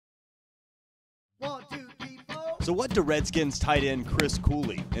So what do Redskins tight end Chris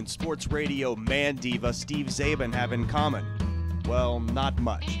Cooley and sports radio man diva Steve Czaban have in common? Well, not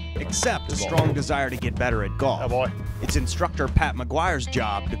much, except a strong desire to get better at golf. Oh boy. It's instructor Pat McGuire's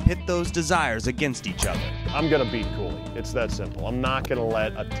job to pit those desires against each other. I'm going to beat Cooley. It's that simple. I'm not going to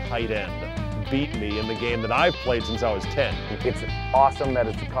let a tight end beat me in the game that I've played since I was 10. It's awesome that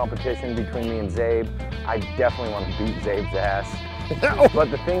it's a competition between me and Czabe. I definitely want to beat Czabe's ass.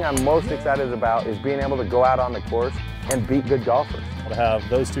 But the thing I'm most excited about is being able to go out on the course and beat good golfers. To have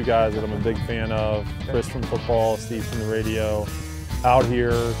those two guys that I'm a big fan of, Chris from football, Steve from the radio, out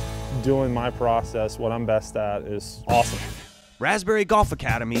here doing my process, what I'm best at, is awesome. Raspberry Golf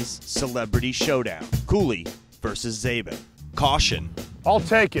Academy's Celebrity Showdown. Cooley versus Czaban. Caution. I'll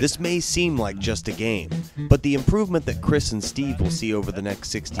take it. This may seem like just a game, but the improvement that Chris and Steve will see over the next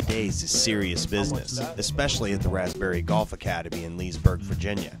 60 days is serious business, especially at the Raspberry Golf Academy in Leesburg,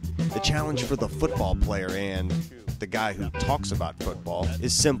 Virginia. The challenge for the football player and the guy who talks about football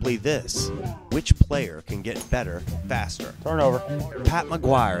is simply this: which player can get better faster? Turnover. Pat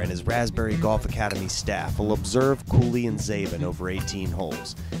McGuire and his Raspberry Golf Academy staff will observe Cooley and Czaban over 18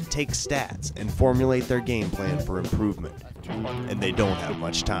 holes, take stats, and formulate their game plan for improvement. And they don't have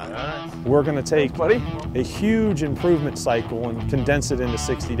much time. We're going to take a huge improvement cycle and condense it into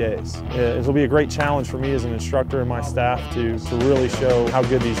 60 days. It'll be a great challenge for me as an instructor and my staff to really show how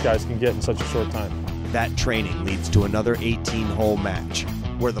good these guys can get in such a short time. That training leads to another 18-hole match,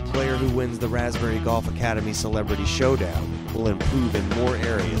 where the player who wins the Raspberry Golf Academy Celebrity Showdown will improve in more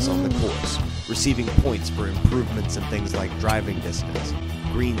areas on the course, receiving points for improvements in things like driving distance,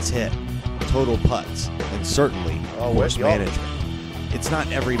 greens hit, total putts, and certainly course management. It's not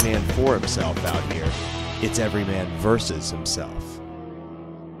every man for himself out here. It's every man versus himself.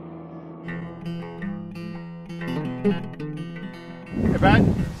 Hey, Pat.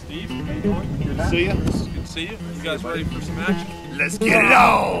 Steve, how you doing? Good to see you. Good to see you. You guys ready for some action? Let's get it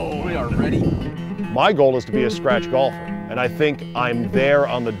on! We are ready. My goal is to be a scratch golfer, and I think I'm there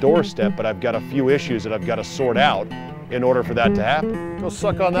on the doorstep, but I've got a few issues that I've got to sort out in order for that to happen. Go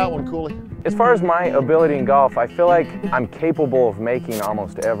suck on that one, Cooley. As far as my ability in golf, I feel like I'm capable of making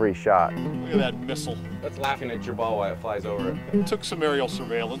almost every shot. Look at that missile. That's laughing at your ball while it flies over it. Took some aerial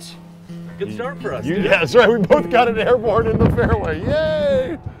surveillance. Good start for us. Yeah, that's right. We both got it airborne in the fairway.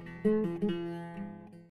 Yay!